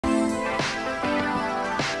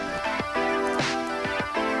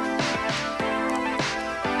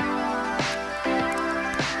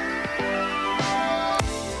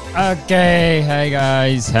Okay, hey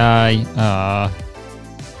guys, hi.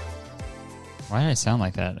 Why did I sound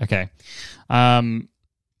like that? Okay.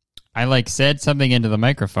 I said something into the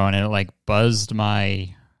microphone and it buzzed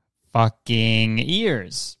my fucking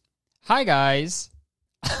ears. Hi guys.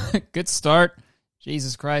 Good start.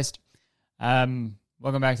 Jesus Christ. Welcome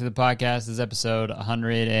back to the podcast. This is episode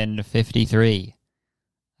 153.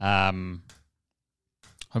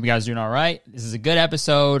 Hope you guys are doing all right. This is a good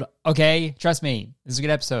episode. Okay, trust me. This is a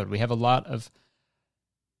good episode. We have a lot of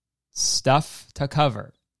stuff to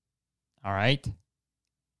cover. All right?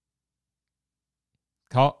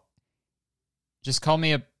 Call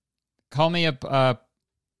me a I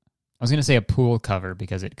was going to say a pool cover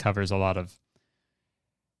because it covers a lot of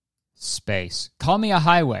space. Call me a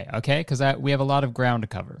highway, okay? Because we have a lot of ground to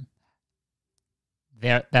cover.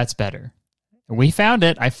 That's better. We found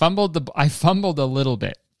it. I fumbled a little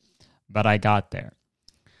bit, but I got there.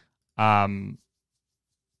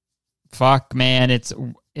 Fuck, man, it's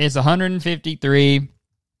 153.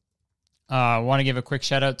 I want to give a quick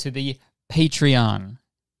shout out to the Patreon.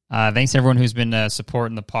 Thanks to everyone who's been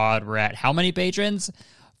supporting the pod. We're at how many patrons?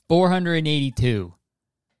 482,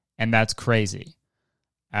 and that's crazy.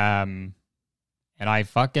 And I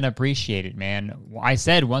fucking appreciate it, man. I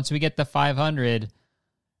said once we get the 500.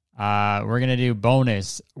 We're gonna do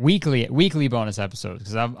weekly bonus episodes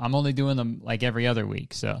because I'm only doing them every other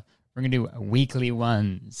week. So we're gonna do weekly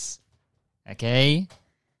ones, okay?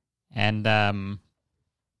 And I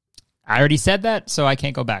already said that, so I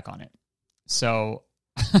can't go back on it. So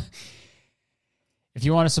if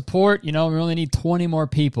you want to support, we only need 20 more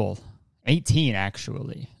people, 18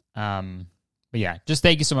 actually. But yeah, just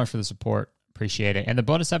thank you so much for the support. Appreciate it. And the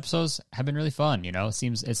bonus episodes have been really fun. It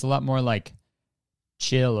seems it's a lot more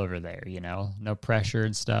chill over there, no pressure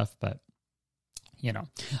and stuff, but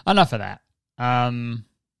enough of that.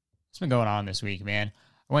 What's been going on this week, man?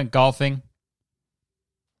 I went golfing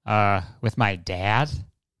with my dad,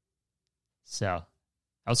 so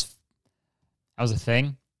that was a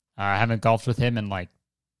thing. I haven't golfed with him in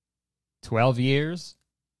 12 years,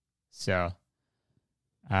 so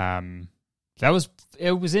it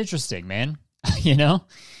was interesting, man.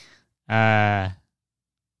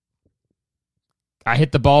 I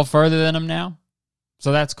hit the ball further than him now,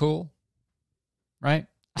 so that's cool, right?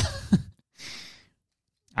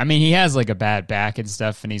 I mean, he has a bad back and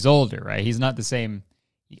stuff, and he's older, right? He's not the same.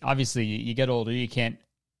 Obviously, you get older, you can't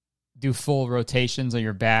do full rotations on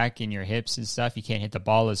your back and your hips and stuff. You can't hit the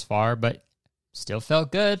ball as far, but still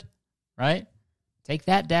felt good, right? Take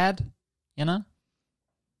that, Dad,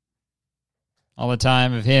 All the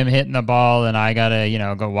time of him hitting the ball, and I gotta,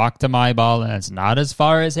 go walk to my ball, and it's not as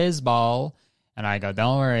far as his ball. And I go,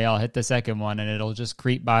 don't worry, I'll hit the second one, and it'll just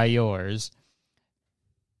creep by yours.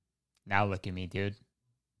 Now look at me, dude.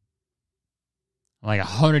 I'm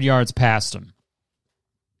 100 yards past him.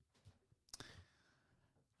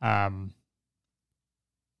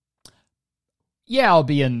 Yeah, I'll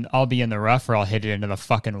be in the rough, or I'll hit it into the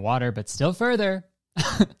fucking water, but still further.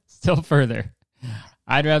 Still further.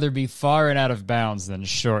 I'd rather be far and out of bounds than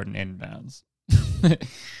short and inbounds.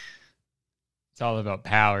 It's all about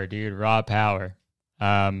power, dude. Raw power.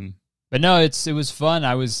 But no, it was fun.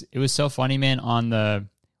 It was so funny, man.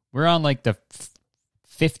 We're on the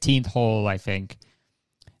 15th hole, I think.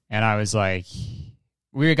 And I was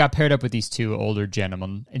we got paired up with these two older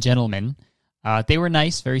gentlemen. They were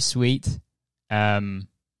nice, very sweet. But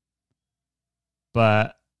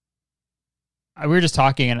we were just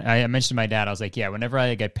talking, and I mentioned to my dad, I was yeah, whenever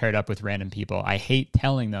I get paired up with random people, I hate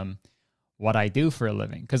telling them what I do for a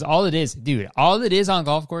living. Because all it is on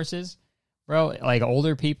golf courses, bro,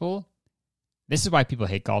 older people, this is why people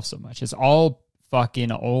hate golf so much. It's all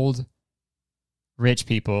fucking old, rich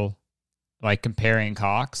people, comparing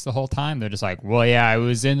cocks the whole time. They're just well, yeah, I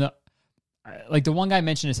was in the... the one guy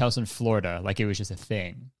mentioned his house in Florida, it was just a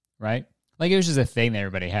thing, right? It was just a thing that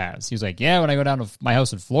everybody has. He was yeah, when I go down to my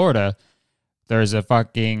house in Florida, there's a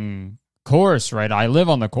fucking course, right? I live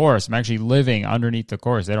on the course. I'm actually living underneath the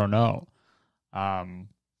course. They don't know. I'm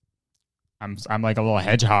like a little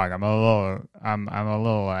hedgehog. I'm a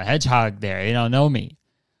little hedgehog there. They don't know me.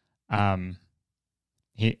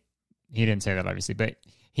 He didn't say that obviously, but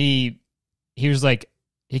he was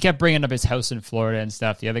he kept bringing up his house in Florida and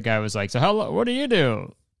stuff. The other guy was so what do you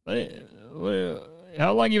do?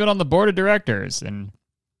 How long you been on the board of directors? And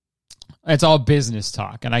it's all business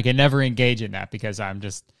talk, and I can never engage in that because I'm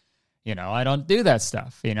just, I don't do that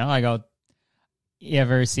stuff. I go, you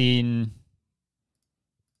ever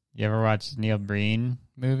watch Neil Breen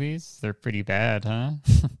movies? They're pretty bad, huh?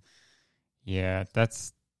 Yeah,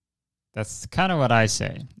 that's kind of what I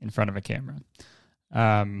say in front of a camera.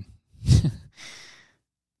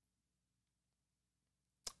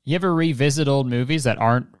 You ever revisit old movies that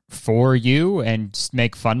aren't for you and just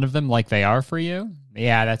make fun of them like they are for you?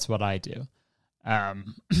 Yeah, that's what I do. But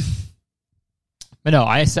no,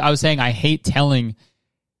 I was saying I hate telling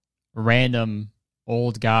random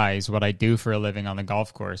old guys what I do for a living on the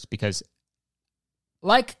golf course because,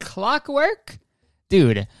 like clockwork,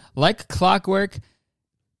 dude, like clockwork,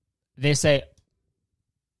 they say,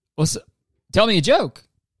 well, tell me a joke.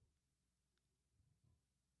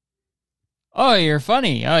 Oh, you're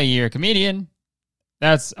funny. Oh, you're a comedian.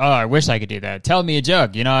 I wish I could do that. Tell me a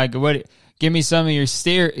joke. You know, give me some of your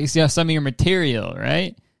some of your material,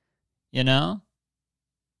 right? You know?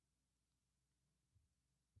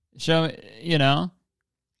 Show me, you know?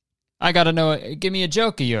 I got to know, give me a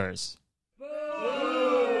joke of yours.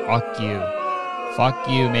 Fuck you. Fuck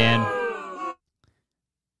you, man.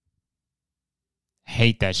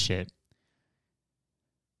 Hate that shit.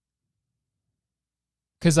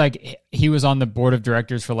 Because, like, he was on the board of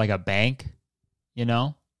directors for, like, a bank, you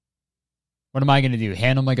know? What am I going to do?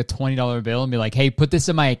 Hand him, like, a $20 bill and be like, hey, put this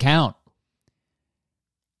in my account.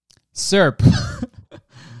 Sir,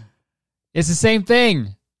 it's the same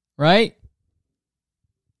thing, right?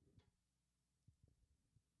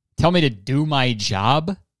 Tell me to do my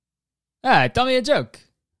job? Tell me a joke.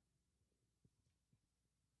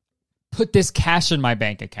 Put this cash in my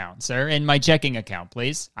bank account, sir, in my checking account,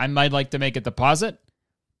 please. I might like to make a deposit.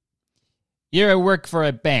 You're at work for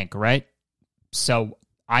a bank, right? So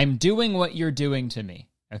I'm doing what you're doing to me,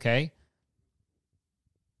 okay?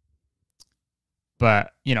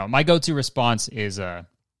 But, you know, my go-to response is, it's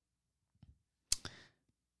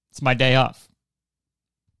my day off,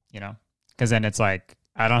 you know? Because then it's like,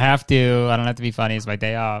 I don't have to be funny, it's my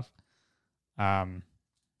day off. And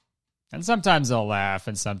sometimes they'll laugh,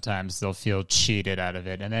 and sometimes they'll feel cheated out of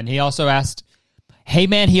it. And then he also asked, hey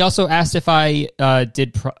man, he also asked if I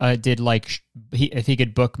if he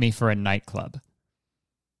could book me for a nightclub.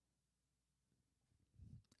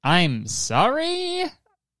 I'm sorry?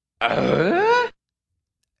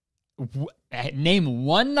 Name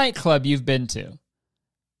one nightclub you've been to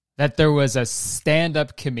that there was a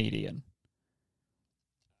stand-up comedian.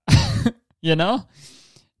 You know?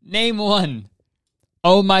 Name one.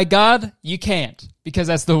 Oh my God, you can't. Because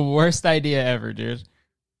that's the worst idea ever, dude.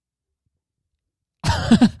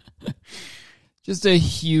 Just a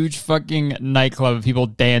huge fucking nightclub of people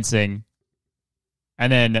dancing.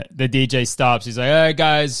 And then the DJ stops. He's like, hey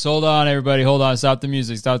guys, hold on, everybody. Hold on. Stop the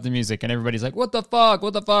music. Stop the music. And everybody's like, what the fuck?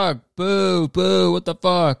 What the fuck? Boo, boo. What the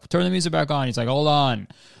fuck? Turn the music back on. He's like, hold on.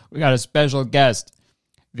 We got a special guest.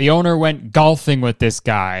 The owner went golfing with this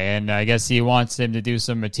guy, and I guess he wants him to do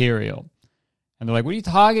some material. And they're like, what are you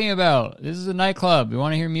talking about? This is a nightclub. We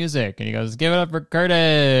want to hear music. And he goes, give it up for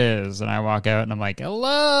Curtis. And I walk out, and I'm like,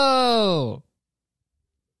 hello.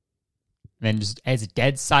 And then just as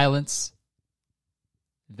dead silence,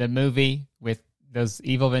 the movie with those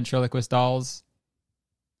evil ventriloquist dolls.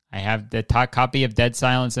 I have the copy of Dead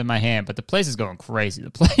Silence in my hand, but the place is going crazy.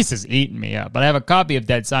 The place is eating me up. But I have a copy of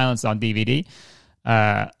Dead Silence on DVD.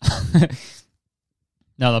 No,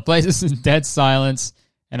 the place is in Dead Silence.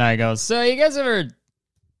 And I go, so you guys ever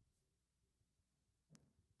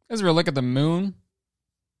look at the moon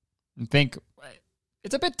and think,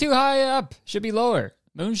 it's a bit too high up, should be lower.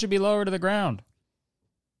 Moon should be lower to the ground.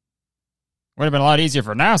 Would have been a lot easier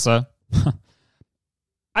for NASA.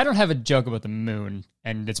 I don't have a joke about the moon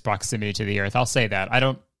and its proximity to the Earth. I'll say that.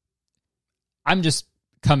 I'm just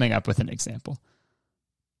coming up with an example.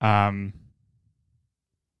 You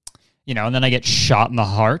know, and then I get shot in the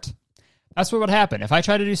heart. That's what would happen. If I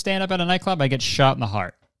try to do stand-up at a nightclub, I get shot in the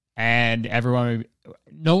heart. And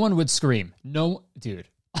no one would scream. No, dude.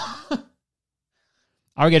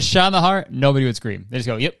 I would get shot in the heart, nobody would scream. They just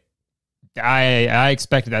go, yep. I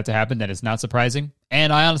expected that to happen. That is not surprising.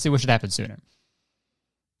 And I honestly wish it happened sooner.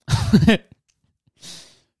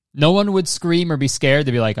 No one would scream or be scared.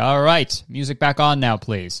 They'd be like, all right, music back on now,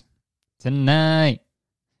 please. Tonight.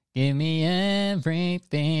 Give me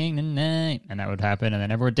everything tonight. And that would happen, and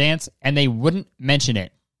then everyone would dance, and they wouldn't mention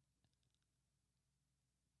it.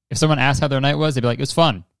 If someone asked how their night was, they'd be like, it was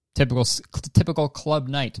fun. Typical club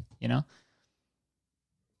night, you know?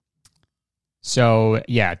 So,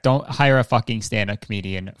 yeah, don't hire a fucking stand-up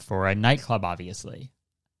comedian for a nightclub, obviously.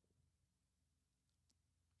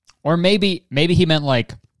 Or maybe he meant,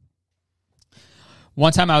 like,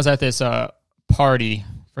 one time I was at this party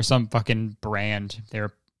for some fucking brand.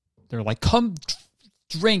 They're like, come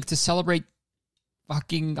drink to celebrate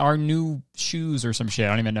fucking our new shoes or some shit. I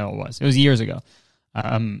don't even know what it was. It was years ago.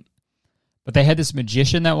 But they had this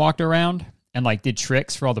magician that walked around and like did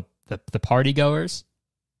tricks for all the party goers.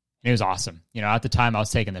 And it was awesome. You know, at the time I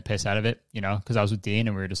was taking the piss out of it, you know, because I was with Dean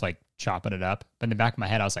and we were just like chopping it up. But in the back of my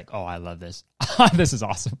head, I was like, oh, I love this. This is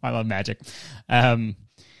awesome. I love magic. So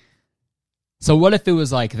what if it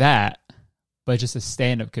was like that, but just a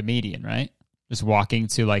stand-up comedian, right? Just walking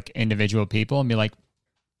to like individual people and be like,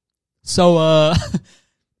 so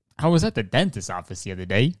I was at the dentist's office the other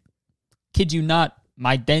day. Kid you not,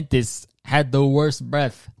 my dentist had the worst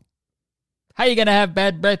breath. How you gonna have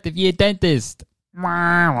bad breath if you're a dentist? You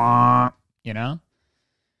know?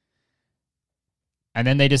 And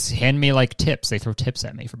then they just hand me like tips. They throw tips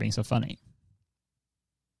at me for being so funny.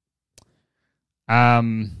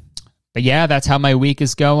 But yeah, that's how my week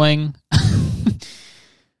is going.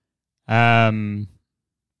 Man,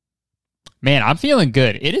 I'm feeling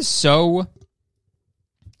good. It is so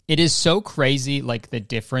crazy, like the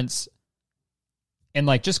difference in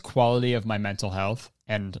like just quality of my mental health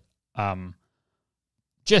and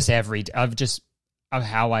just of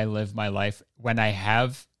how I live my life when I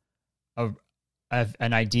have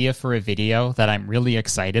an idea for a video that I'm really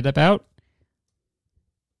excited about.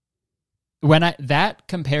 That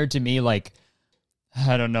compared to me, like,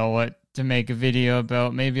 I don't know what to make a video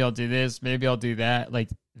about. Maybe I'll do this. Maybe I'll do that. Like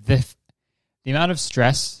the amount of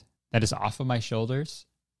stress that is off of my shoulders,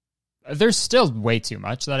 there's still way too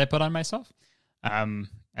much that I put on myself. And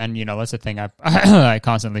you know, that's the thing I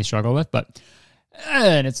constantly struggle with,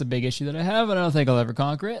 and it's a big issue that I have, and I don't think I'll ever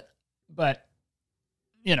conquer it. But,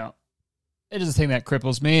 you know, it is a thing that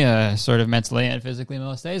cripples me, sort of mentally and physically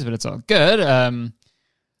most days, but it's all good.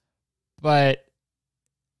 But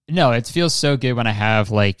no, it feels so good when I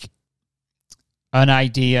have like an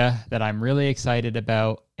idea that I'm really excited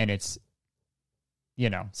about, and it's, you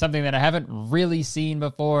know, something that I haven't really seen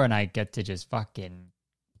before, and I get to just fucking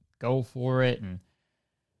go for it. And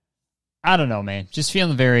I don't know, man, just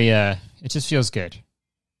feeling very, it just feels good.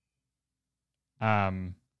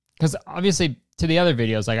 Because obviously to the other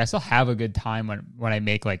videos, like I still have a good time when I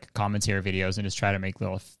make like commentary videos and just try to make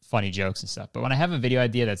little funny jokes and stuff. But when I have a video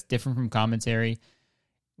idea that's different from commentary,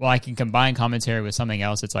 well, I can combine commentary with something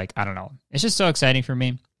else. It's like, I don't know. It's just so exciting for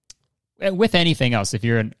me. With anything else, if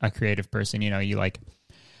you're a creative person, you know, you like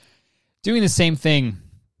doing the same thing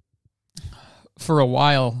for a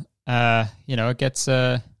while, you know, it gets,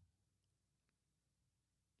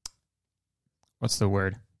 what's the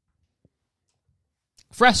word?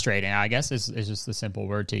 Frustrating, I guess, is just the simple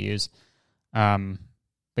word to use. But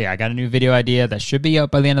yeah, I got a new video idea that should be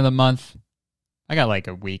out by the end of the month. I got like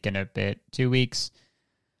a week and a bit, 2 weeks.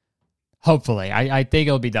 Hopefully. I think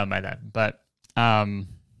it'll be done by then. But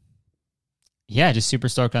yeah, just super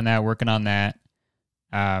stoked on that, working on that.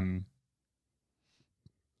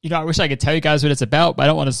 You know, I wish I could tell you guys what it's about, but I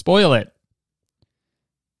don't want to spoil it.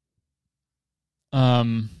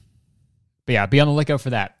 But yeah, be on the lookout for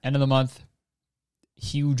that. End of the month.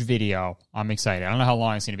 Huge video. I'm excited. I don't know how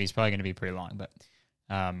long it's going to be. It's probably going to be pretty long, but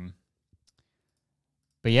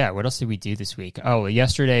yeah, what else did we do this week? Oh,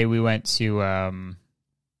 yesterday we went to an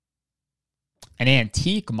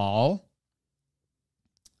antique mall.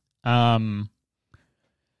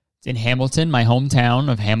 In Hamilton, my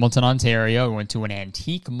hometown of Hamilton, Ontario. We went to an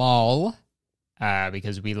antique mall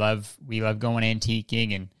because we love going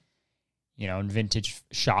antiquing, and you know, and vintage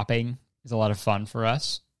shopping is a lot of fun for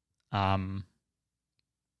us.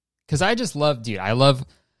 Because I just love, dude, I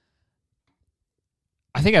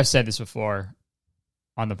think I've said this before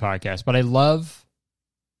on the podcast, but I love,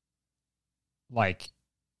 like,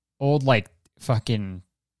 old, like, fucking,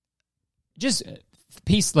 just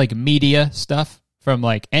piece, like, media stuff from,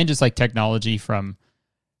 like, and just, like, technology from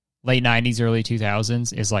late 90s, early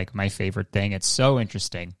 2000s is, like, my favorite thing. It's so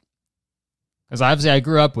interesting. Because obviously I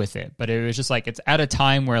grew up with it, but it was just, like, it's at a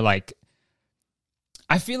time where, like,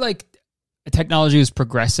 I feel like technology was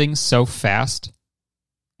progressing so fast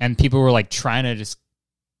and people were like trying to just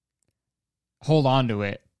hold on to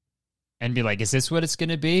it and be like, is this what it's going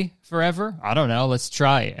to be forever? I don't know. Let's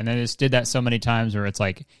try it. And then they just did that so many times where it's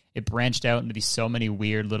like it branched out into these so many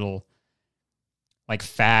weird little like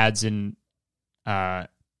fads and and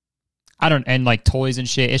like toys and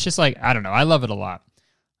shit. It's just like, I don't know. I love it a lot.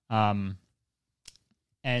 And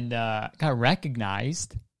got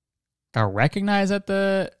recognized at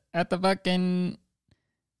the fucking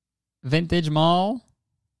vintage mall.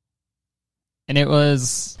 And it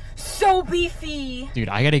was so beefy. Dude,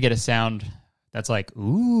 I gotta get a sound that's like,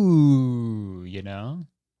 ooh, you know?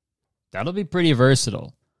 That'll be pretty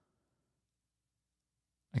versatile.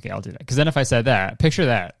 Okay, I'll do that. Because then if I said that, picture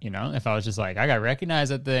that, you know? If I was just like, I got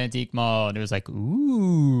recognized at the antique mall, and it was like,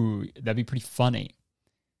 ooh, that'd be pretty funny.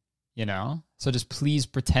 You know? So just please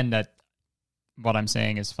pretend that what I'm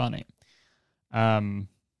saying is funny.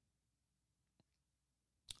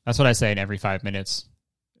 That's what I say in every 5 minutes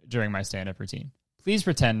during my stand-up routine. Please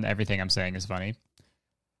pretend everything I'm saying is funny.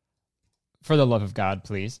 For the love of God,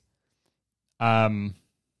 please. But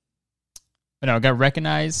no, I got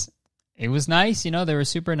recognized. It was nice, you know, they were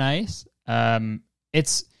super nice.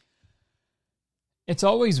 It's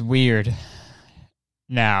always weird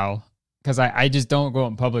now because I just don't go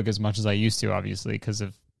out in public as much as I used to, obviously, because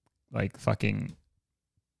of like fucking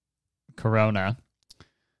corona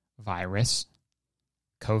virus,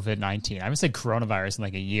 COVID-19. I haven't said coronavirus in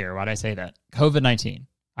like a year. Why'd I say that? COVID-19.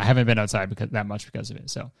 I haven't been outside that much because of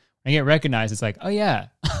it. So when I get recognized, it's like, oh yeah,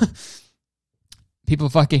 people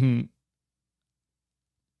fucking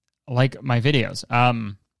like my videos.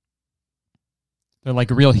 They're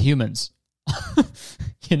like real humans.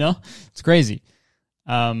 You know, it's crazy.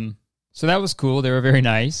 So that was cool. They were very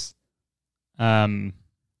nice. It's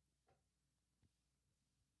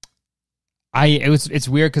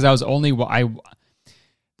weird because I was only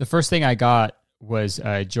the first thing I got was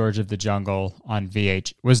George of the Jungle on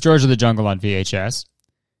VHS,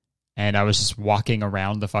 and I was just walking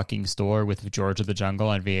around the fucking store with George of the Jungle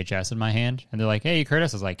on VHS in my hand, and they're like, "Hey,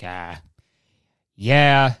 Curtis," I was like,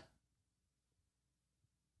 yeah,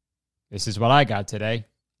 this is what I got today.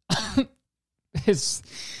 This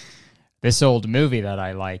old movie that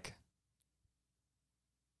I like.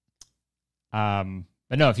 But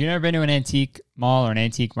no, if you've never been to an antique mall or an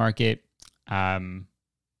antique market, bro,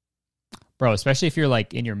 especially if you're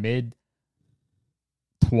like in your mid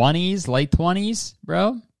 20s, late 20s,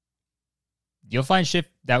 bro, you'll find shit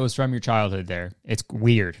that was from your childhood there. It's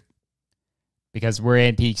weird because we're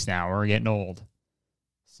antiques now. We're getting old.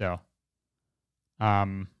 So,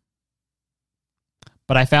 but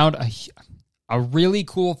I found a really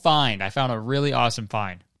cool find. I found a really awesome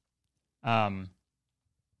find.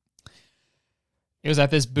 It was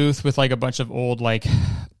at this booth with like a bunch of old like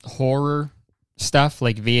horror stuff,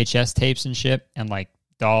 like VHS tapes and shit, and like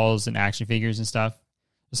dolls and action figures and stuff.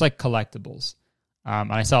 It's like collectibles.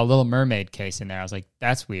 And I saw a Little Mermaid case in there. I was like,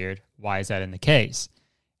 that's weird. Why is that in the case?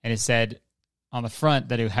 And it said on the front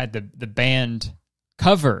that it had the band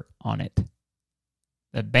cover on it.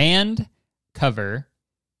 The band cover.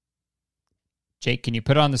 Jake, can you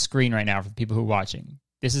put it on the screen right now for the people who are watching?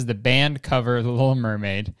 This is the band cover of The Little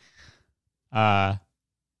Mermaid. It's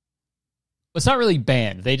not really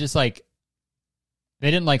banned. They just like, they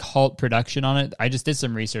didn't like halt production on it. I just did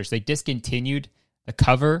some research. They discontinued the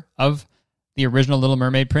cover of the original Little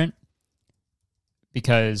Mermaid print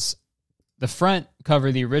because the front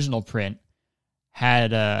cover, the original print,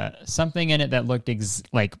 had something in it that looked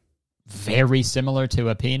like very similar to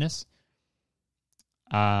a penis.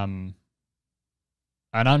 An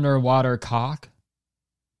underwater cock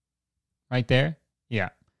right there. Yeah.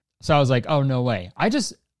 So I was like, oh, no way. I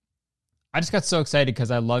just got so excited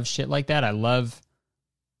because I love shit like that.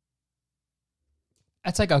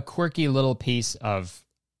 That's like a quirky little piece of,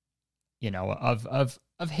 you know, of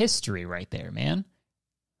history right there, man.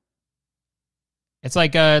 It's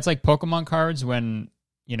like Pokemon cards when,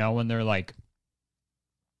 you know, when they're like,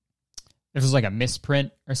 if it's like a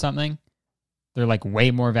misprint or something, they're like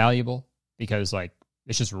way more valuable because like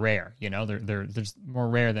it's just rare, you know, they're more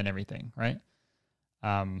rare than everything, right?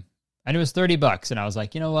 And it was $30, and I was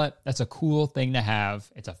like, you know what? That's a cool thing to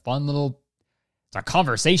have. It's a fun it's a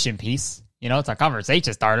conversation piece. You know, it's a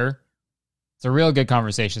conversation starter. It's a real good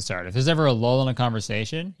conversation starter. If there's ever a lull in a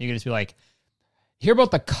conversation, you can just be like, hear about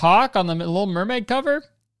the cock on the Little Mermaid cover?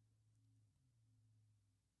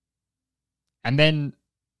 And then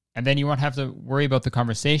you won't have to worry about the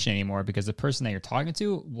conversation anymore because the person that you're talking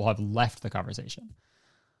to will have left the conversation.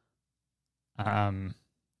 Hear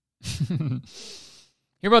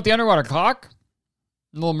about the underwater cock?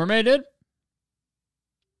 Little Mermaid did?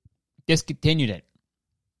 Discontinued it.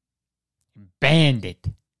 Banned it.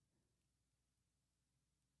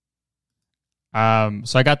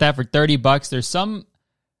 So I got that for $30. There's some...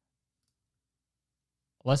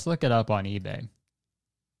 Let's look it up on eBay.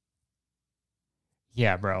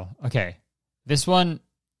 Yeah, bro. Okay. This one...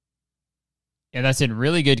 Yeah, that's in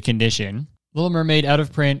really good condition. Little Mermaid out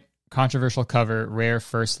of print. Controversial cover, rare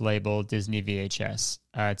first label, Disney VHS.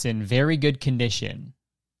 It's in very good condition.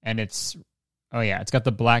 And it's got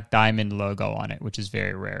the black diamond logo on it, which is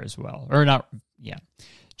very rare as well. Or not, yeah.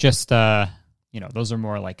 Just, you know, those are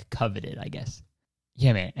more like coveted, I guess.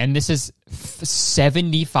 Yeah, man. And this is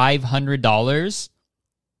 $7,500.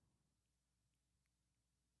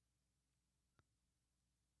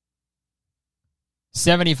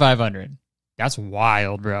 $7,500. That's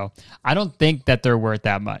wild, bro. I don't think that they're worth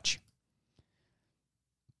that much.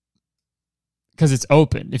 Because it's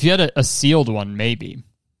open. If you had a sealed one, maybe.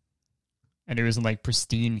 And it was in like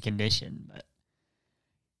pristine condition. But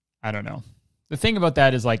I don't know. The thing about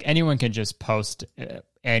that is like anyone can just post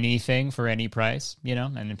anything for any price, you know,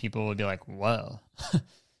 and then people will be like, "Whoa,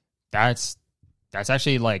 that's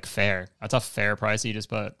actually like fair. That's a fair price you just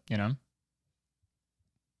put," you know.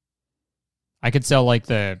 I could sell like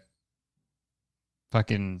the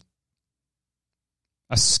fucking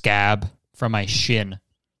a scab from my shin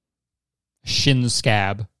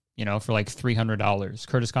scab, you know, for like $300.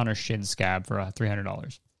 Curtis Connor shin scab for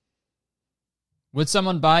 $300. Would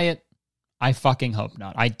someone buy it? I fucking hope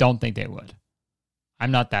not. I don't think they would.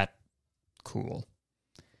 I'm not that cool.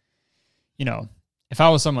 You know, if I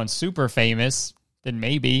was someone super famous, then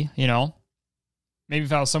maybe, you know. Maybe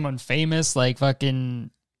if I was someone famous like fucking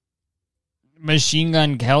Machine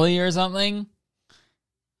Gun Kelly or something.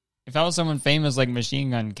 If I was someone famous like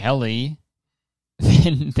Machine Gun Kelly,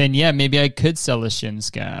 then yeah, maybe I could sell a shin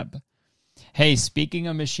scab. Hey, speaking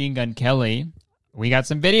of Machine Gun Kelly, we got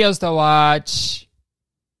some videos to watch.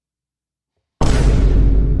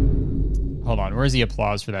 Hold on, where's the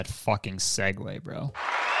applause for that fucking segue, bro?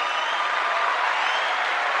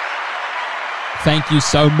 Thank you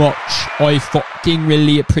so much. I fucking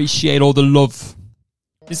really appreciate all the love.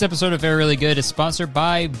 This episode of Very Really Good is sponsored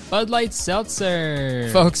by Bud Light Seltzer.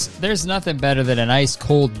 Folks, there's nothing better than an ice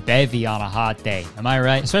cold bevy on a hot day. Am I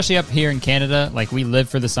right? Especially up here in Canada, like we live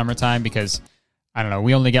for the summertime because, I don't know,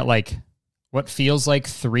 we only get like what feels like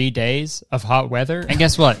 3 days of hot weather. And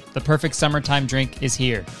guess what? The perfect summertime drink is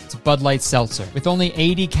here. It's Bud Light Seltzer. With only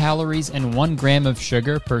 80 calories and 1 gram of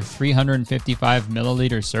sugar per 355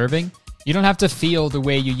 milliliter serving, you don't have to feel the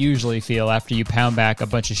way you usually feel after you pound back a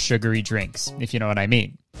bunch of sugary drinks, if you know what I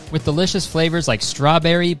mean. With delicious flavors like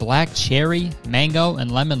strawberry, black cherry, mango,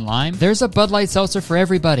 and lemon lime, there's a Bud Light Seltzer for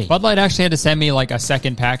everybody. Bud Light actually had to send me like a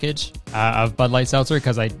second package of Bud Light Seltzer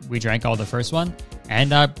because we drank all the first one.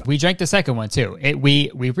 And we drank the second one too.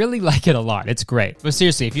 We really like it a lot. It's great. But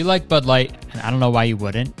seriously, if you like Bud Light, and I don't know why you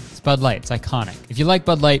wouldn't, it's Bud Light. It's iconic. If you like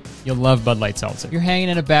Bud Light, you'll love Bud Light Seltzer. If you're hanging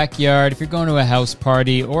in a backyard, if you're going to a house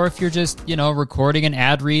party, or if you're just, you know, recording an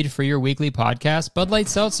ad read for your weekly podcast, Bud Light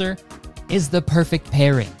Seltzer is the perfect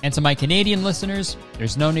pairing. And to my Canadian listeners,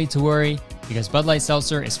 there's no need to worry because Bud Light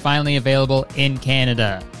Seltzer is finally available in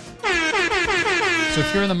Canada. So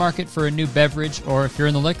if you're in the market for a new beverage, or if you're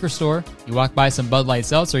in the liquor store, you walk by some Bud Light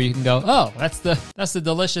Seltzer, you can go, oh, that's the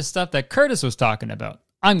delicious stuff that Curtis was talking about.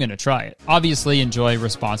 I'm going to try it. Obviously, enjoy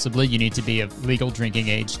responsibly. You need to be of legal drinking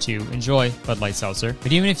age to enjoy Bud Light Seltzer.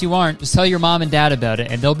 But even if you aren't, just tell your mom and dad about it,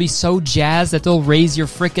 and they'll be so jazzed that they'll raise your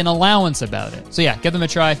freaking allowance about it. So yeah, give them a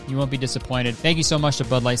try. You won't be disappointed. Thank you so much to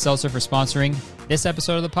Bud Light Seltzer for sponsoring this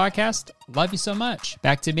episode of the podcast. Love you so much.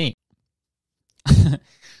 Back to me.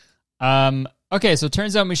 Okay, so it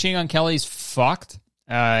turns out Machine Gun Kelly's fucked.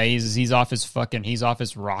 He's off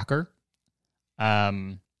his rocker.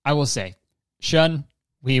 I will say, Shun,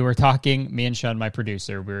 we were talking, me and Shun, my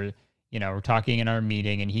producer, we're talking in our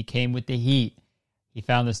meeting, and he came with the heat. He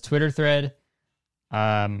found this Twitter thread,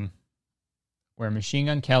 where Machine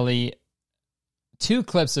Gun Kelly, 2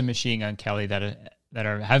 clips of Machine Gun Kelly that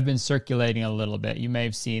have been circulating a little bit. You may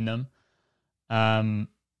have seen them, and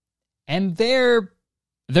they're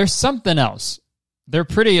something else. They're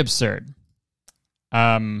pretty absurd.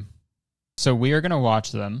 So we are going to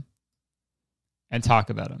watch them and talk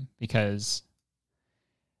about them because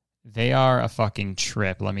they are a fucking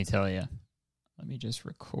trip, let me tell you. Let me just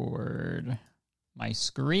record my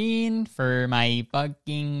screen for my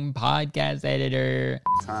fucking podcast editor.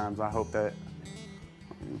 Times I hope that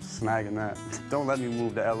I'm snagging that. Don't let me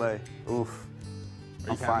move to LA. Oof.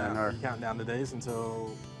 I'm finding her. You counting down the days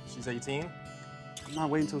until she's 18? I'm not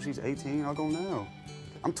waiting until she's 18. I'll go now.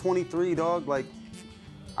 I'm 23, dog. Like,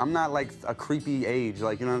 I'm not like a creepy age.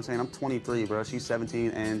 Like, you know what I'm saying? I'm 23, bro. She's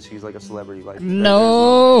 17 and she's like a celebrity. Like,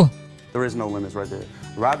 no. There is no limits right there.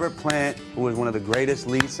 Robert Plant, who is one of the greatest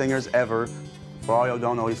lead singers ever. For all y'all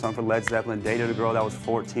don't know, he sung for Led Zeppelin, dated a girl that was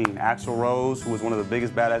 14. Axl Rose, who was one of the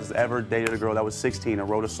biggest badasses ever, dated a girl that was 16 and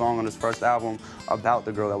wrote a song on his first album about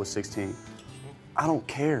the girl that was 16. I don't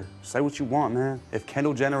care. Say what you want, man. If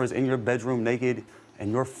Kendall Jenner is in your bedroom naked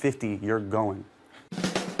and you're 50, you're going.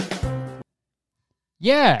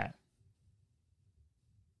 Yeah.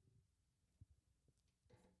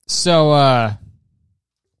 So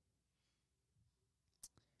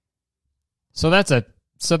that's a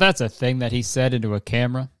thing that he said into a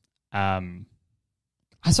camera. I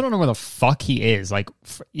still don't know where the fuck he is. Like,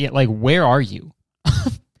 like where are you?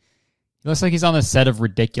 He looks like he's on the set of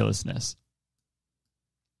Ridiculousness.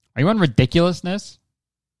 Are you on Ridiculousness?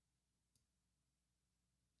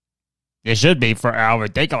 You should be for how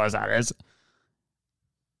ridiculous that is.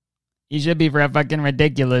 You should be for how fucking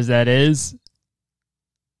ridiculous that is.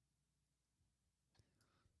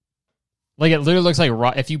 Like, it literally looks like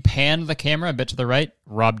if you pan the camera a bit to the right,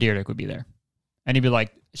 Rob Dyrdek would be there. And he'd be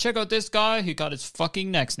like, check out this guy who got his fucking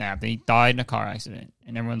neck snapped and he died in a car accident.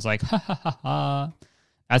 And everyone's like, ha ha ha ha.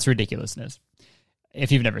 That's ridiculousness.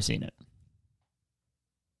 If you've never seen it.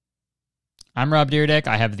 I'm Rob Dyrdek.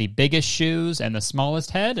 I have the biggest shoes and the smallest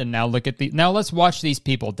head. And now let's watch these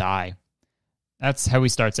people die. That's how he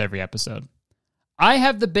starts every episode. I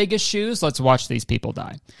have the biggest shoes. Let's watch these people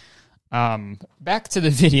die. Back to the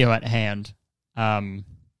video at hand.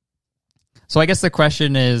 So I guess the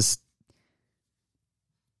question is,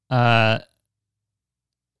 I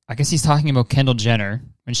guess he's talking about Kendall Jenner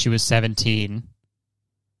when she was 17.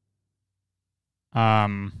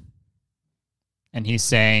 And he's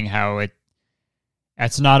saying how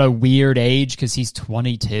that's not a weird age because he's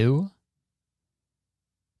 22.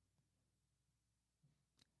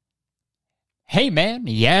 Hey, man,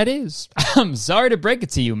 yeah, it is. I'm sorry to break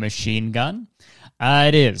it to you, Machine Gun.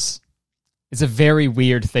 It is. It's a very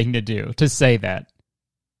weird thing to do, to say that.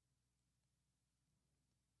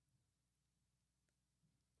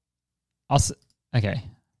 Okay.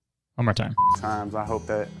 One more time. Times, I hope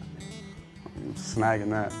that I'm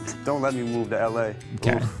snagging that. Don't let me move to LA.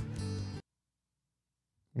 Okay. Oof.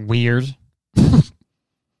 Weird.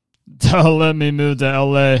 Don't let me move to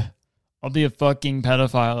LA. I'll be a fucking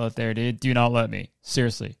pedophile out there, dude. Do not let me.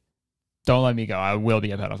 Seriously. Don't let me go. I will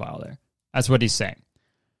be a pedophile there. That's what he's saying.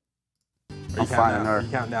 I'm finding her. You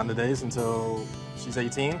counting down the days until she's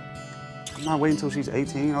 18? I'm not waiting until she's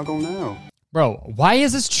 18. I'll go now. Bro, why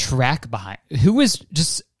is this track behind? Who is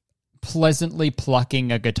just pleasantly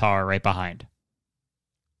plucking a guitar right behind?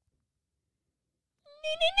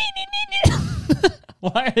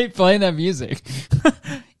 Why are they playing that music?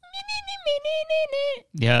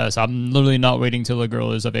 Yes, I'm literally not waiting till a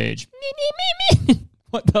girl is of age.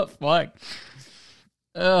 What the fuck?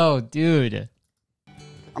 Oh, dude.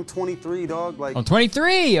 I'm 23, dog. Like, I'm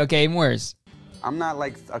 23. Okay, even worse. I'm not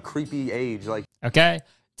like a creepy age. Like, okay,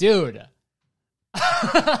 dude.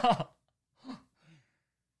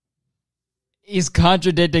 He's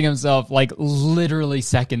contradicting himself like literally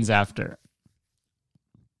seconds after.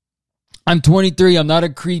 I'm 23. I'm not a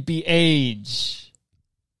creepy age.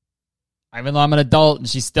 Even though I'm an adult and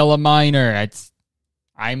she's still a minor,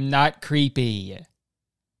 I'm not creepy.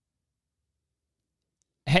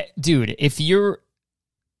 Hey, dude, you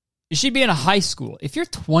should be in a high school. If you're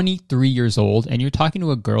 23 years old and you're talking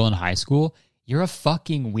to a girl in high school, you're a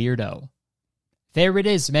fucking weirdo. There it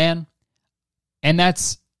is, man. And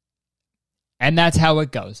that's how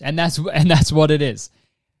it goes. And that's what it is.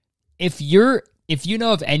 If you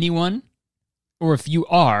know of anyone, or if you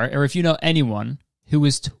know anyone who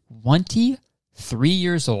is 23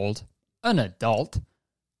 years old, an adult,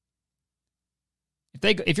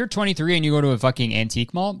 if you're 23 and you go to a fucking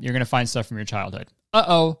antique mall, you're going to find stuff from your childhood.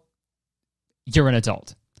 Uh-oh. You're an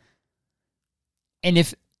adult. And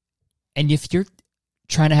if you're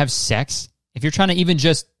trying to have sex, if you're trying to even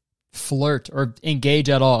just flirt or engage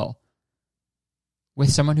at all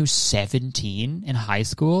with someone who's 17 in high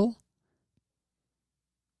school,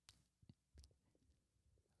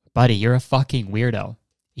 buddy, you're a fucking weirdo.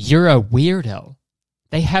 You're a weirdo.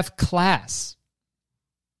 They have class.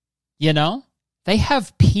 You know? They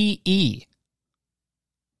have PE.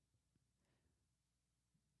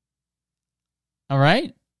 All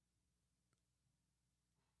right?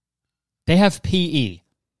 They have PE.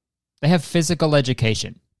 They have physical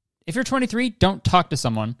education. If you're 23, don't talk to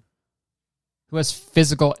someone who has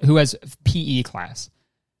PE class.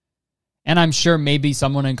 And I'm sure maybe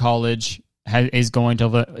someone in college is going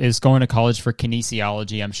to college for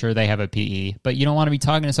kinesiology. I'm sure they have a PE, but you don't want to be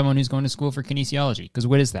talking to someone who's going to school for kinesiology, because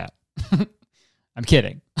what is that? I'm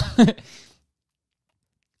kidding.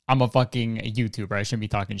 I'm a fucking YouTuber. I shouldn't be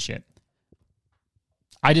talking shit.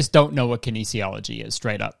 I just don't know what kinesiology is,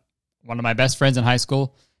 straight up. One of my best friends in high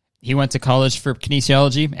school, he went to college for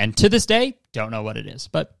kinesiology, and to this day, don't know what it is,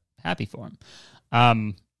 but happy for him.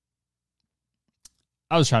 I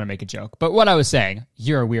was trying to make a joke, but what I was saying,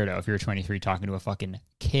 you're a weirdo if you're 23 talking to a fucking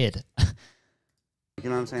kid. you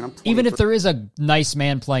know what I'm saying? I'm 23, even if there is a nice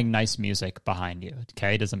man playing nice music behind you,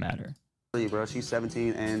 okay? It doesn't matter. bro. She's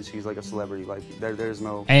 17 and she's like a celebrity. Like, there's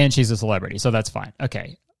no... And she's a celebrity, so that's fine.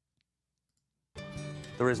 Okay.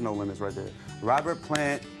 There is no limits right there. Robert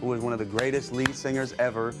Plant, who was one of the greatest lead singers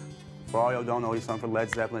ever, for all y'all don't know, he sung for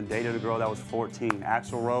Led Zeppelin, dated a girl that was 14.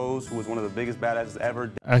 Axl Rose, who was one of the biggest badasses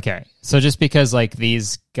ever. Okay, so just because, like,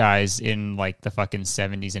 these guys in, like, the fucking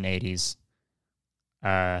 70s and 80s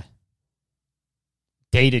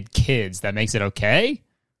dated kids, that makes it okay?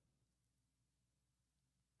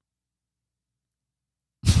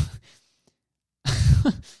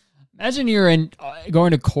 Imagine you're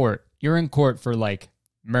going to court you're in court for like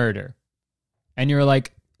murder, and you're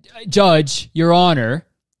like, Judge, Your Honor,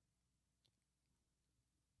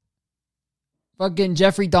 fucking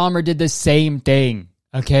Jeffrey Dahmer did the same thing.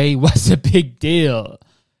 Okay, what's the big deal?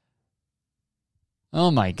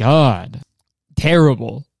 Oh my God,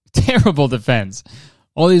 terrible defense.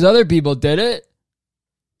 All these other people did it,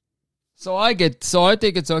 so I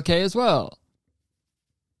think it's okay as well.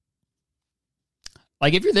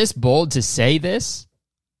 Like, if you're this bold to say this,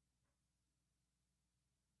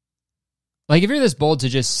 like if you're this bold to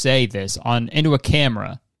just say this into a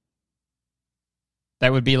camera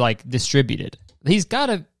that would be like distributed, he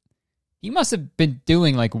must have been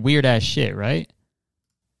doing like weird ass shit, right?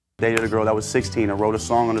 Dated a girl that was 16 and wrote a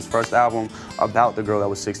song on his first album about the girl that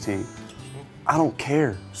was 16. I don't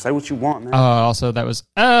care. Say what you want, man. Also, that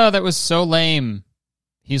was so lame.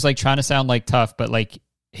 He's like trying to sound like tough, but like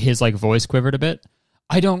his like voice quivered a bit.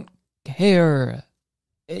 I don't care.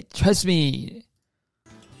 Trust me.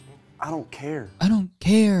 I don't care. I don't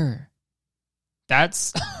care.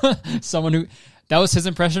 That's that was his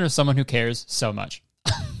impression of someone who cares so much.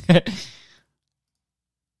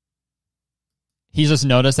 He just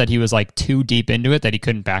noticed that he was like too deep into it that he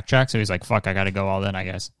couldn't backtrack, so he's like, fuck, I gotta go all in, I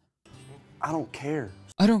guess. I don't care.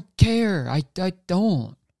 I don't care. I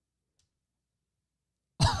don't.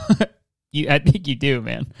 I think you do,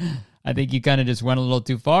 man. I think you kind of just went a little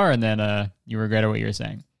too far, and then you regretted what you were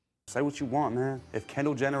saying. Say what you want, man. If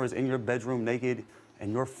Kendall Jenner is in your bedroom naked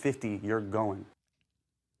and you're 50, you're going.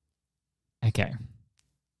 Okay.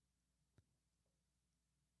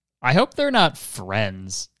 I hope they're not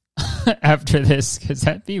friends after this, because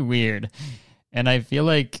that'd be weird. And I feel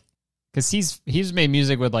like, because he's made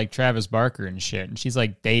music with like Travis Barker and shit, and he's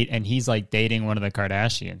like dating one of the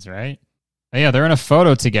Kardashians, right? Oh, yeah, they're in a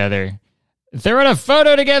photo together.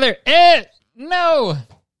 No,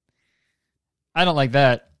 I don't like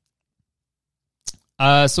that.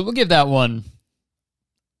 So we'll give that one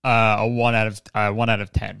a 1 out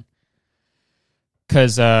of 10.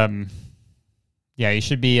 Because yeah, you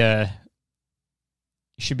should be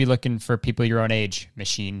looking for people your own age.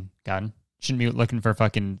 Machine gun. You shouldn't be looking for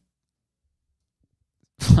fucking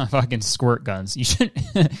squirt guns. You shouldn't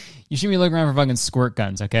be looking around for fucking squirt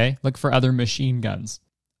guns. Okay, look for other machine guns.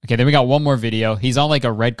 Okay, then we got one more video. He's on like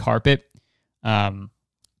a red carpet. I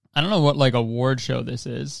don't know what like award show this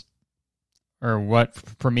is, or what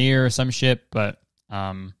premiere or some shit, but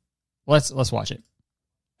let's watch it.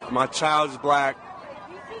 My child is black.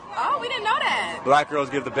 Oh, we didn't know that. Black girls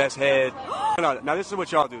give the best head. No, now this is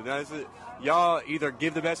what y'all do. Y'all either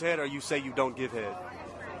give the best head or you say you don't give head.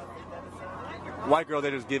 White girl, they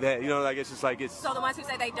just give head. You know, like it's just like it's. So the ones who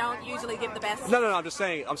say they don't usually give the best. No. I'm just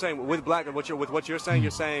saying. I'm saying with black, with what you're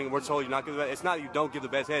saying, we're told you're not giving the best. It's not you don't give the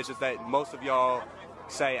best head. It's just that most of y'all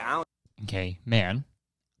say I don't. Okay, man,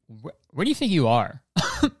 where do you think you are?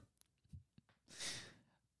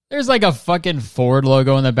 There's like a fucking Ford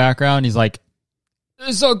logo in the background. He's like,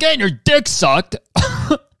 so getting your dick sucked.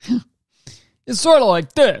 It's sort of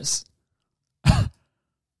like this.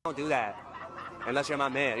 Don't do that unless you're my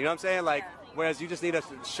man. You know what I'm saying? Like, whereas you just need to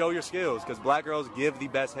show your skills because black girls give the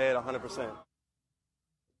best head 100%.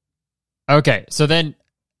 Okay, so then,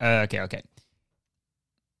 okay.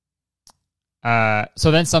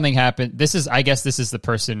 So then something happened. I guess this is the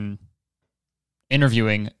person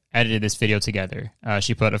interviewing edited this video together.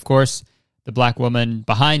 She put, of course, the black woman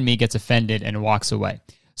behind me gets offended and walks away.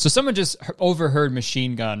 So someone just overheard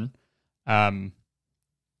Machine Gun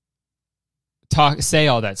say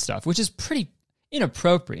all that stuff, which is pretty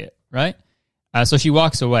inappropriate, right? So she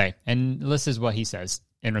walks away, and this is what he says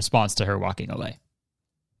in response to her walking away.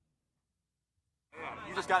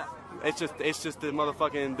 You just got it's just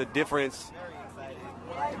the difference.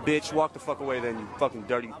 Bitch, walk the fuck away then, you fucking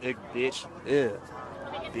dirty big bitch. Yeah.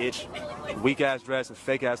 Bitch. Weak ass dress and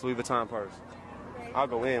fake ass Louis Vuitton purse. I'll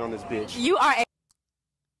go in on this bitch. You are a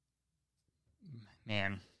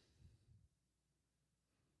man.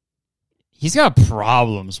 He's got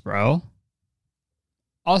problems, bro.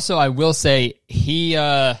 Also, I will say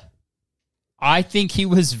I think he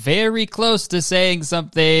was very close to saying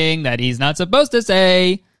something that he's not supposed to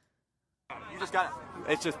say. You just got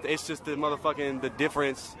it's just the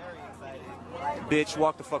difference. Bitch,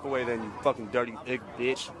 walk the fuck away then, you fucking dirty big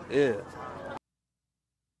bitch. Yeah.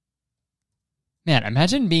 Man,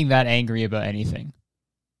 imagine being that angry about anything.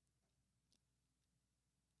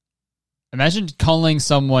 Imagine calling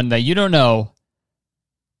someone that you don't know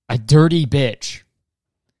a dirty bitch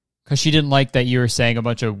because she didn't like that you were saying a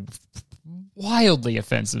bunch of wildly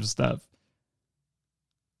offensive stuff.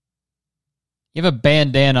 You have a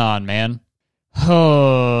bandana on, man.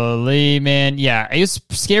 Holy man. Yeah, it was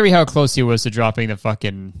scary how close he was to dropping the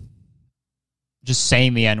fucking just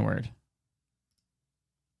saying the N-word.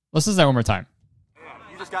 Let's listen to that one more time.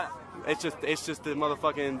 You just got. It's just the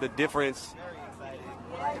motherfucking the difference.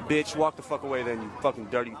 Bitch, walk the fuck away, then you fucking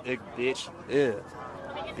dirty bitch. Yeah,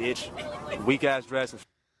 bitch. Weak ass dress.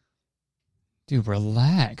 Dude,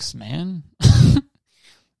 relax, man.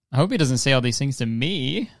 I hope he doesn't say all these things to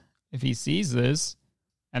me if he sees this.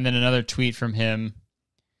 And then another tweet from him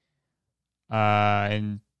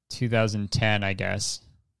in 2010, I guess.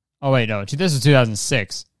 Oh, wait, no. This is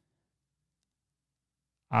 2006.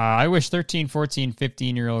 I wish 13, 14,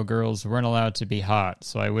 15-year-old girls weren't allowed to be hot,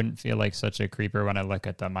 so I wouldn't feel like such a creeper when I look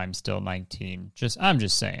at them. I'm still 19. I'm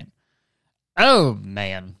just saying. Oh,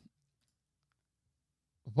 man.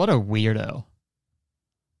 What a weirdo.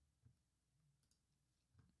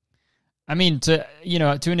 I mean, to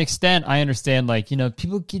an extent, I understand, like,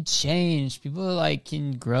 people can change. People, like,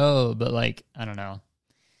 can grow, but, like, I don't know.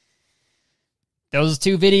 Those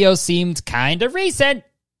two videos seemed kind of recent.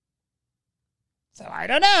 So I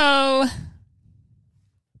don't know.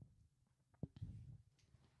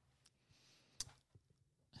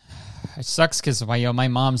 It sucks because my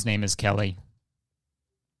mom's name is Kelly.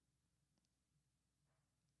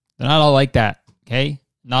 They're not all like that, okay?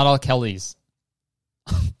 Not all Kellys.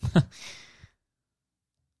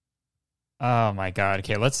 Oh my god.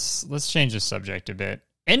 Okay, let's change the subject a bit.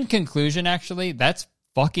 In conclusion, actually, that's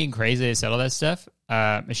fucking crazy they said all that stuff.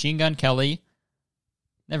 Machine Gun Kelly.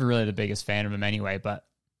 Never really the biggest fan of him anyway, but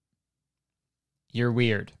you're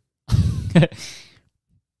weird.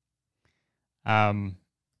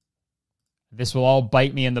 This will all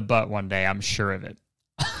bite me in the butt one day, I'm sure of it.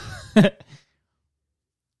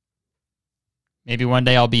 Maybe one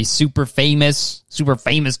day I'll be super famous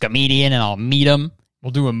comedian, and I'll meet him.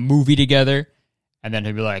 We'll do a movie together, and then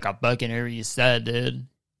he'll be like, I fucking heard what you said, dude.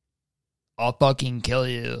 I'll fucking kill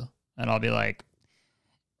you. And I'll be like,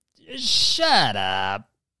 shut up.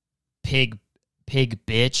 Pig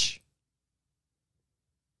bitch.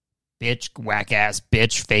 Bitch, whack ass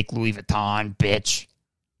bitch, fake Louis Vuitton bitch.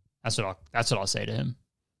 That's what I'll say to him.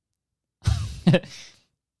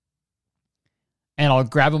 And I'll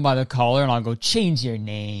grab him by the collar and I'll go, change your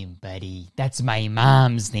name, buddy. That's my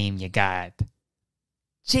mom's name you got.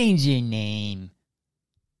 Change your name.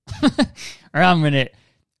 Or I'm gonna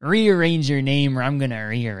rearrange your name, or I'm gonna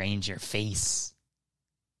rearrange your face.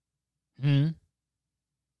 And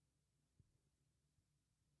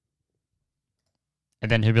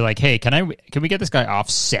then he'll be like, hey, can we get this guy off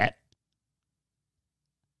set?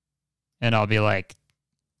 And I'll be like,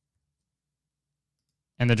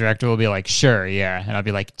 and the director will be like, sure, yeah. And I'll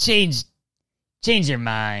be like, change your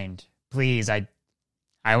mind. Please, I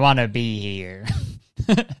want to be here.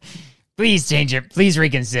 Please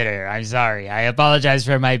reconsider. I'm sorry. I apologize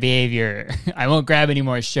for my behavior. I won't grab any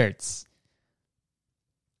more shirts.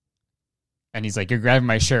 And he's like, you're grabbing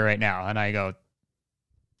my shirt right now. And I go,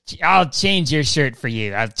 I'll change your shirt for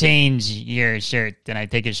you. I'll change your shirt. Then I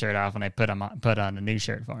take his shirt off and I put on a new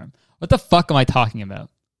shirt for him. What the fuck am I talking about?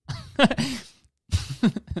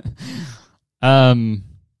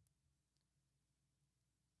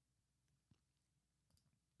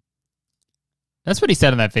 That's what he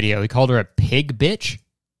said in that video. He called her a pig bitch.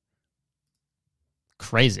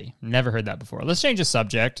 Crazy. Never heard that before. Let's change the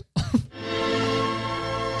subject.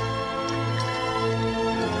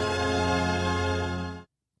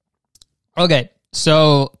 Okay,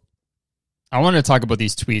 so I wanted to talk about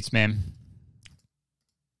these tweets, man.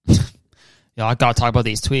 Yo, I gotta talk about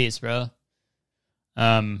these tweets, bro.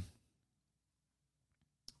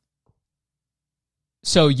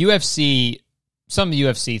 So some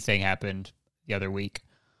UFC thing happened the other week.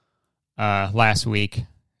 Last week,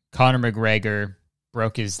 Conor McGregor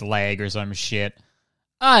broke his leg or some shit.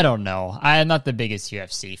 I don't know. I am not the biggest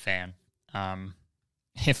UFC fan.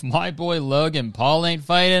 If my boy Logan Paul ain't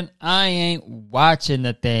fighting, I ain't watching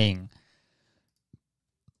the thing.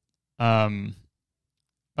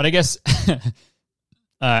 But I guess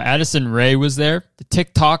Addison Rae was there. The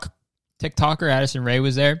TikToker Addison Rae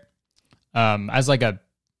was there. As like I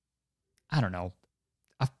don't know.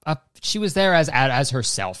 She was there as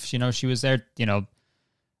herself. You know, she was there,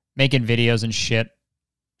 making videos and shit.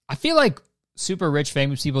 I feel like super rich,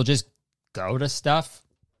 famous people just go to stuff.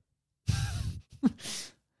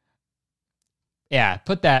 Yeah,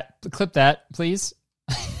 clip that, please.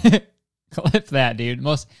 Clip that, dude.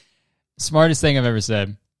 Most smartest thing I've ever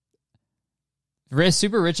said.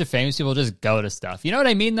 Super rich and famous people just go to stuff. You know what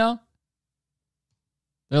I mean, though?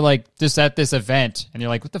 They're like just at this event, and you're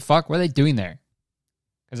like, what the fuck? What are they doing there?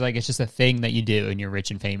 Because like it's just a thing that you do, and you're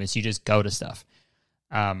rich and famous. You just go to stuff.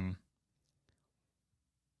 So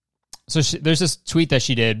there's this tweet that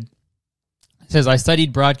she did says, I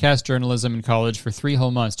studied broadcast journalism in college for 3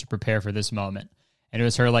 whole months to prepare for this moment. And it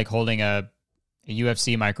was her like holding a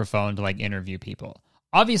UFC microphone to like interview people.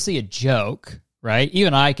 Obviously a joke, right?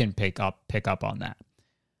 Even I can pick up on that.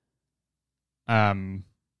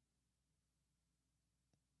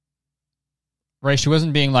 Right, she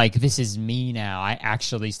wasn't being like, this is me now. I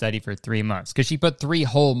actually studied for 3 months. Because she put 3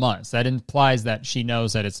 whole months. That implies that she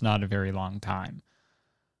knows that it's not a very long time.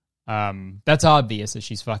 That's obvious that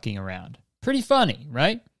she's fucking around. Pretty funny,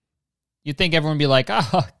 right? You'd think everyone would be like,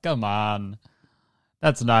 oh, come on.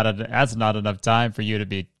 That's not enough time for you to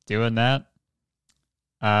be doing that.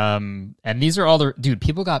 And these are all the... Dude,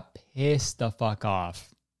 people got pissed the fuck off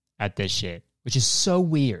at this shit, which is so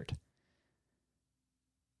weird.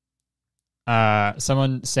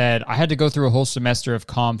 Someone said, I had to go through a whole semester of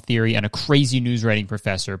comm theory and a crazy news writing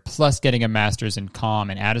professor, plus getting a master's in comm,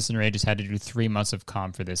 and Addison Rae just had to do 3 months of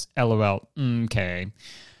comm for this. LOL. Okay.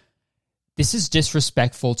 This is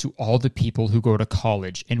disrespectful to all the people who go to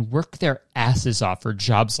college and work their asses off for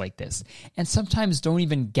jobs like this, and sometimes don't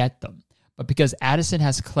even get them. But because Addison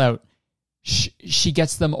has clout, she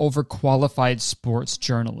gets them over qualified sports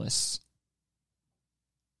journalists.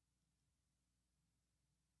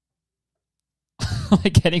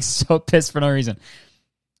 Like getting so pissed for no reason.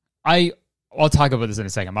 I'll talk about this in a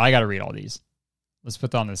second, but I gotta read all these. Let's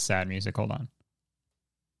put on this sad music. Hold on.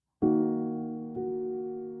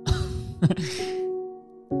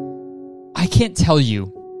 I can't tell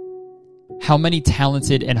you how many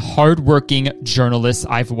talented and hardworking journalists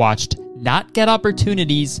I've watched not get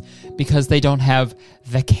opportunities because they don't have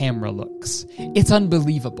the camera looks. It's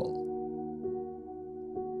unbelievable.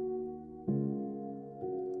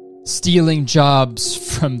 Stealing jobs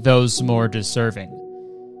from those more deserving.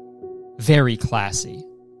 Very classy.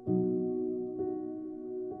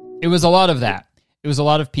 It was a lot of that. It was a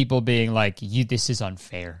lot of people being like, this is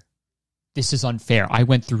unfair. This is unfair. I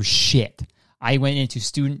went through shit. I went into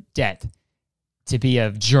student debt to be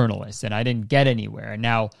a journalist, and I didn't get anywhere. And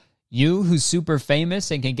now you, who's super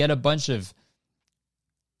famous and can get a bunch of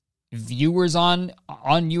viewers on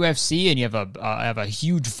UFC, and you have a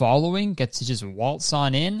huge following, gets to just waltz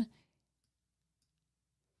on in.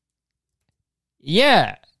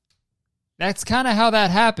 Yeah, that's kind of how that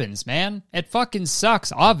happens, man. It fucking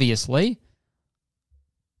sucks, obviously.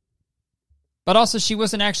 But also, she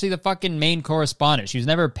wasn't actually the fucking main correspondent. She was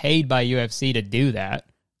never paid by UFC to do that,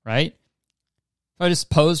 right? So I just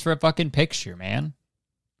posed for a fucking picture, man.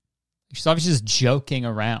 She's obviously just joking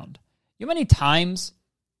around. You know how many times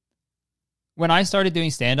when I started doing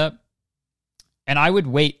stand-up, and I would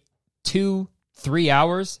wait 2-3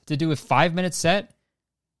 hours to do a 5-minute set,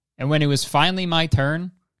 and when it was finally my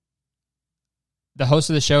turn, the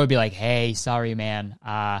host of the show would be like, hey, sorry, man.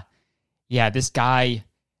 Yeah, this guy,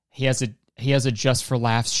 he has a Just for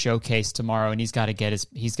Laughs showcase tomorrow, and he's got to get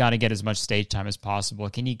as much stage time as possible.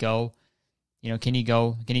 Can you go? Can you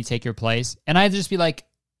go? Can he take your place? And I'd just be like,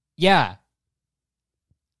 yeah.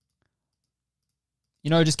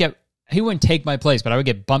 He wouldn't take my place, but I would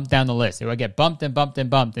get bumped down the list. It would get bumped and bumped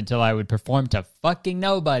and bumped until I would perform to fucking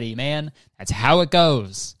nobody, man. That's how it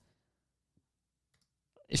goes.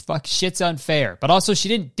 Shit's unfair. But also, she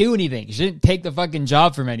didn't do anything. She didn't take the fucking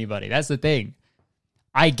job from anybody. That's the thing.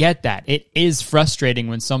 I get that. It is frustrating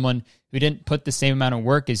when someone who didn't put the same amount of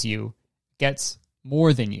work as you gets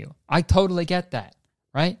more than you. I totally get that,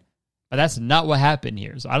 right? But that's not what happened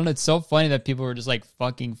here. So I don't know. It's so funny that people were just like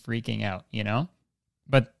fucking freaking out, you know?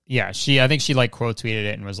 But yeah, I think she like quote tweeted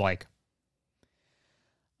it and was like,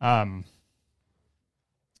 damn,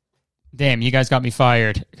 you guys got me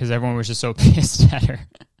fired, because everyone was just so pissed at her.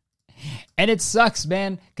 And it sucks,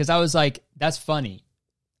 man, because I was like, that's funny.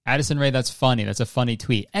 Addison Rae, that's funny. That's a funny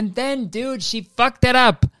tweet. And then, dude, she fucked it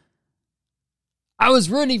up. I was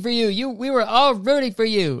rooting for you. We were all rooting for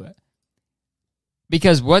you.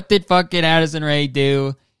 Because what did fucking Addison Rae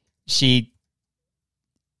do? She,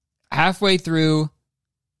 halfway through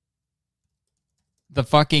the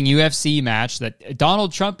fucking UFC match, that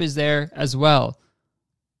Donald Trump is there as well.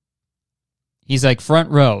 He's like front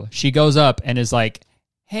row. She goes up and is like,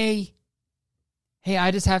 hey,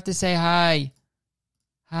 I just have to say hi.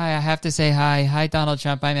 Hi, I have to say hi. Hi, Donald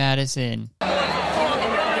Trump. I'm Addison.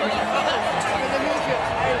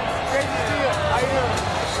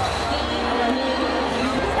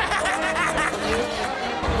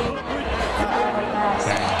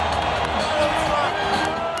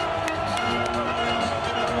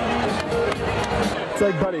 It's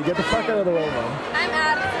like, buddy, get the fuck out of the way, man. I'm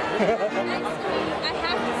Addison. Nice to meet you. I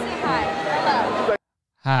have to say hi. Hello.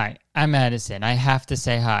 Hi, I'm Addison. I have to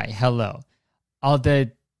say hi. Hello.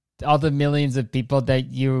 all the millions of people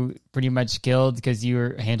that you pretty much killed because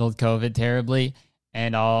you handled COVID terribly,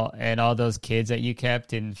 and all those kids that you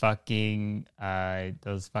kept in fucking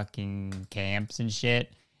those fucking camps and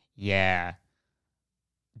shit. Yeah.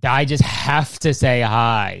 I just have to say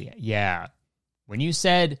hi. Yeah. When you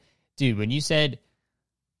said you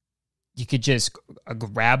could just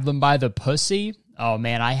grab them by the pussy, oh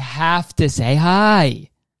man, I have to say hi.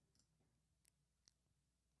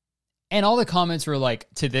 And all the comments were like,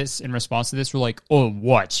 to this, in response to this, were like, oh,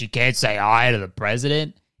 what? You can't say hi to the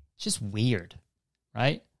president? It's just weird,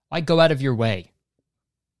 right? Why go out of your way?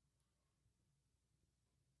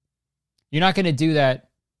 You're not going to do that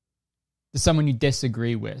to someone you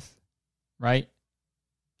disagree with, right?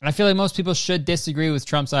 And I feel like most people should disagree with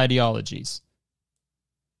Trump's ideologies,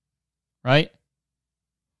 right?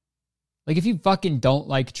 Like, if you fucking don't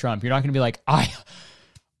like Trump, you're not going to be like, I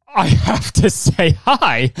have to say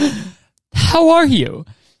hi. How are you?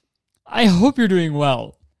 I hope you're doing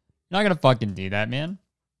well. You're not going to fucking do that, man.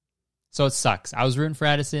 So it sucks. I was rooting for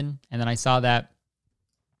Addison, and then I saw that,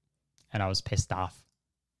 and I was pissed off.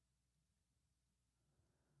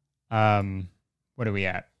 What are we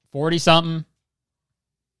at? 40-something?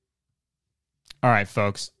 All right,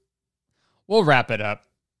 folks. We'll wrap it up.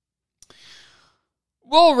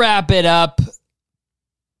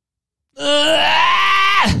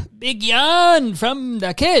 Big yawn from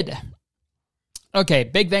the kid. Okay,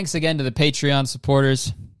 big thanks again to the Patreon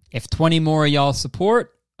supporters. If 20 more of y'all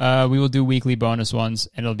support, we will do weekly bonus ones,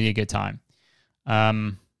 and it'll be a good time.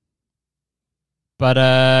 Yeah,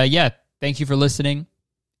 thank you for listening.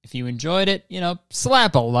 If you enjoyed it,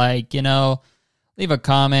 slap a like, leave a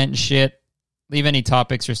comment and shit. Leave any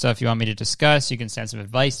topics or stuff you want me to discuss. You can send some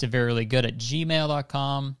advice to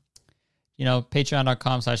veryreallygood@gmail.com.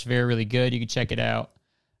 Patreon.com/veryreallygood. You can check it out.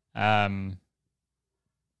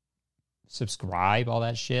 Subscribe, all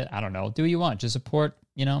that shit. I don't know. Do what you want. Just support,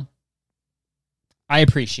 I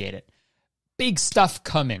appreciate it. Big stuff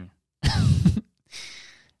coming.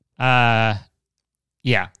 Yeah.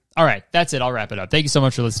 All right. That's it. I'll wrap it up. Thank you so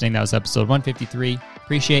much for listening. That was episode 153.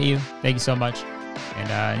 Appreciate you. Thank you so much.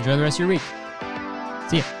 And enjoy the rest of your week.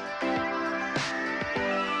 See ya.